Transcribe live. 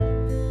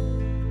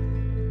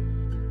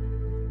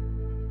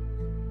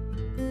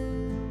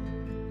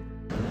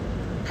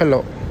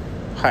Hello,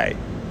 hi.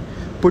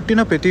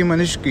 పుట్టిన ప్రతి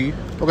మనిషికి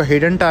ఒక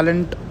హిడెన్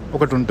టాలెంట్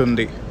ఒకటి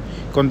ఉంటుంది.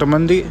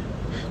 కొంతమంది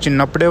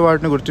చిన్నప్పుడే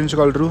వాటిని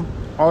గుర్తించగలరు,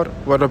 ఆర్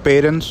వాళ్ళ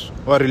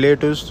parents or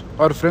relatives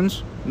or friends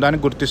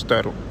దాన్ని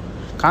గుర్తిస్తారు.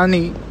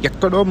 కానీ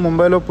ఎక్కడో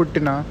ముంబైలో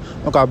పుట్టిన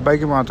ఒక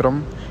అబ్బాయికి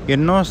మాత్రం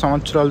ఎన్నో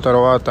సంవత్సరాల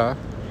తర్వాత,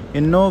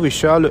 ఎన్నో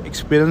విషయాలు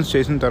ఎక్స్పీరియన్స్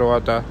చేసిన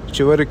తర్వాత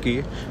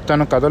చివరికి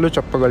తన కథలు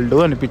చెప్పగలడు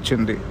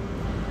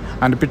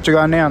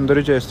అనిపించగానే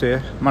అందరూ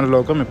చేస్తే మన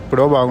లోకం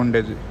ఎప్పుడో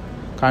బాగుండేది.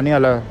 కానీ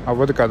అలా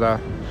అవ్వదు కదా.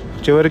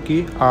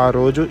 చివరికి ఆ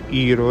రోజు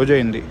ఈ రోజు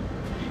అయింది.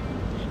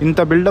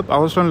 ఇంత బిల్డప్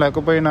అవసరం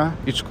లేకపోయినా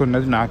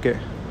ఇచ్చుకున్నది నాకే.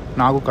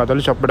 నాకు కథలు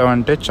చెప్పడం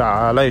అంటే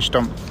చాలా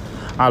ఇష్టం.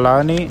 అలా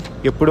అని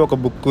ఎప్పుడు ఒక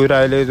బుక్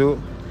రాయలేదు,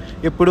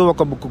 ఎప్పుడు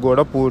ఒక బుక్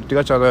కూడా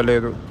పూర్తిగా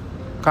చదవలేదు.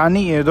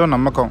 కానీ ఏదో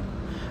నమ్మకం,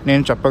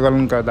 నేను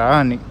చెప్పగలను కదా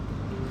అని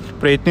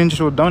ప్రయత్నించి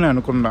చూద్దామని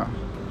అనుకున్నా.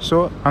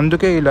 సో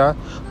అందుకే ఇలా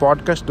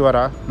పాడ్కాస్ట్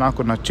ద్వారా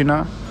నాకు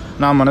నచ్చిన,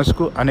 నా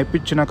మనసుకు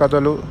అనిపించిన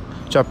కథలు,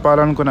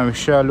 చెప్పాలనుకున్న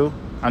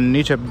విషయాలు అన్నీ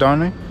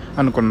చెప్దామని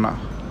అనుకున్నా.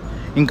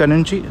 ఇంక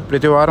నుంచి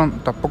ప్రతి వారం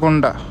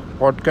తప్పకుండా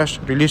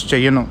పాడ్కాస్ట్ రిలీజ్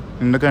చెయ్యను.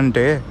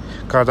 ఎందుకంటే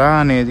కథ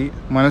అనేది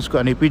మనసుకు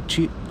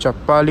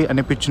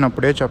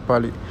అనిపించినప్పుడే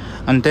చెప్పాలి.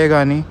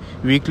 అంతేగాని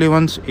వీక్లీ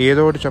వన్స్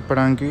ఏదో ఒకటి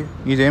చెప్పడానికి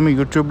ఇదేమి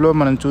యూట్యూబ్లో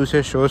మనం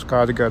చూసే షోస్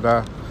కాదు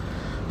కదా.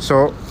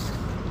 సో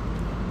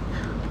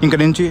ఇంక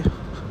నుంచి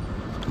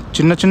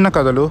చిన్న చిన్న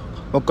కథలు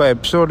ఒక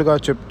ఎపిసోడ్గా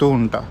చెప్తూ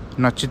ఉంటా.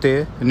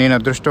 నచ్చితే నేను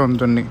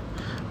అదృష్టవంతుణ్ణి,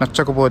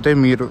 నచ్చకపోతే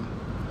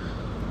మీరు.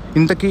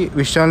 ఇంతకీ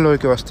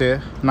విషయాల్లోకి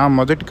వస్తే, నా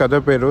మొదటి కథ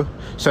పేరు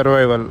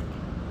సర్వైవల్.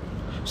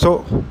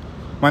 సో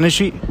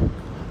మనిషి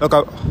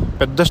ఒక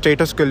పెద్ద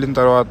స్టేటస్కి వెళ్ళిన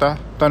తర్వాత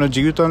తన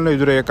జీవితంలో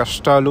ఎదురయ్యే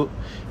కష్టాలు,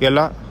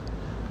 ఎలా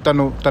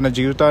తన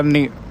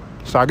జీవితాన్ని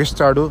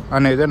సాగిస్తాడు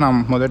అనేదే నా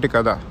మొదటి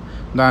కథ.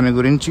 దాని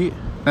గురించి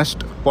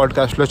నెక్స్ట్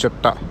పాడ్కాస్ట్లో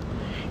చెప్తా.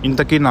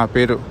 ఇంతకీ నా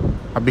పేరు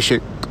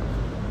అభిషేక్.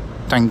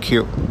 Thank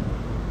you.